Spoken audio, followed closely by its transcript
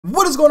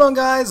What is going on,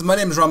 guys? My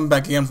name is Ramen,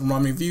 back again from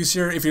Ramen Reviews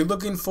here. If you're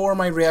looking for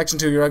my reaction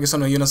to Yuragi-sō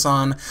no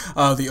Yūna-san,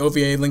 the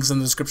OVA links in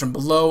the description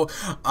below.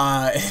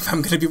 If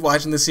I'm going to be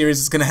watching this series,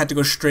 it's going to have to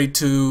go straight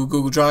to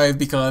Google Drive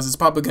because it's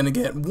probably going to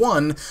get,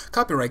 one,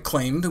 copyright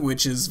claimed,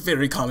 which is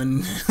very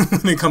common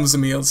when it comes to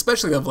me,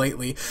 especially of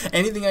lately.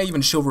 Anything I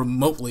even show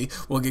remotely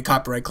will get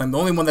copyright claimed. The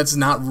only one that's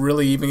not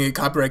really even get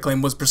copyright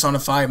claimed was Persona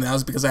 5, and that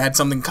was because I had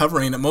something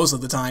covering it most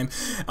of the time.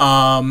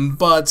 And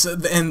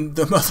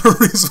the other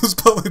reason was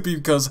probably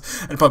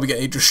because I'd probably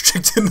get age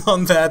restricted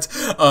on that.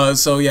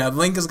 So yeah, the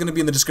link is going to be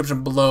in the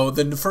description below.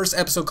 The first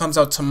episode comes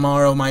out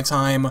tomorrow my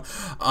time,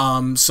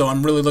 so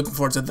I'm really looking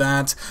forward to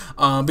that.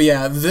 But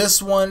yeah,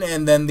 this one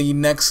and then the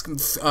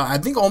next, I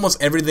think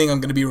almost everything I'm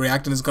going to be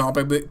reacting is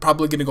probably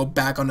going to go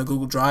back onto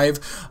Google Drive.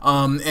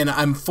 And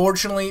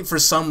unfortunately, for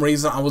some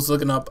reason, I was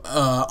looking up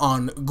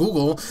on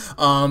Google.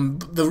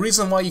 The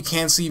reason why you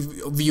can't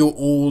view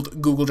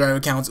old Google Drive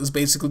accounts is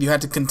basically you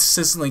had to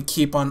consistently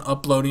keep on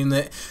uploading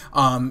it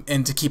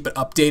and to keep it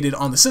updated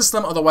on the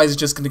system, otherwise it's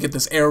just going to get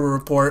this error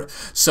report.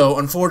 So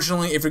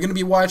unfortunately, if you're going to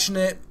be watching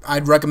it,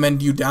 I'd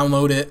recommend you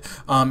download it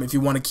if you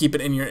want to keep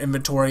it in your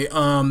inventory.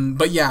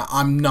 But yeah,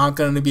 I'm not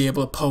going to be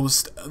able to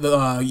post the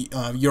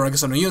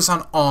Yuragi-sō no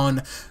Yūna-san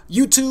on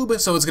YouTube,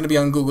 so it's going to be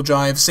on Google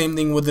Drive. Same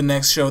thing with the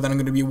next show that I'm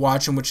going to be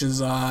watching, which is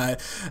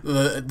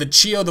the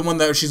Chio, the one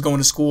that she's going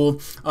to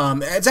school.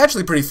 It's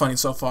actually pretty funny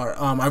so far.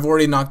 I've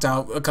already knocked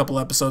out a couple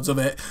episodes of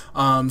it,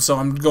 so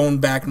I'm going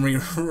back and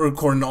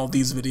re-recording all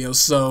these videos.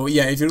 So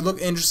yeah, if you're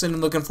interested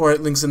in looking for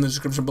it, links in the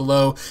description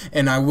below,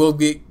 and I will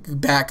get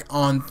back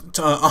on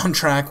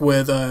track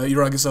with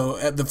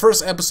Yuragi-sō, the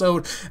first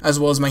episode, as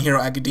well as My Hero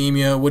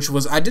Academia, which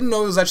was, I didn't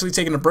know it was actually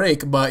taking a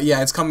break, but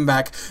yeah, it's coming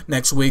back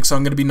next week, so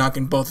I'm going to be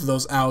knocking both of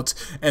those out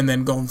and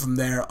then going from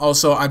there.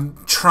 Also, I'm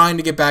trying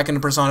to get back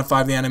into Persona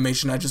 5, the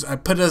animation. I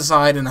put it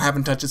aside and I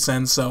haven't touched it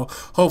since, so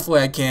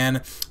hopefully I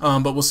can,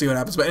 but we'll see what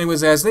happens. But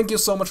anyways, guys, thank you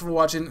so much for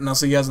watching, and I'll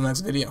see you guys in the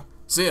next video.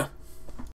 See ya!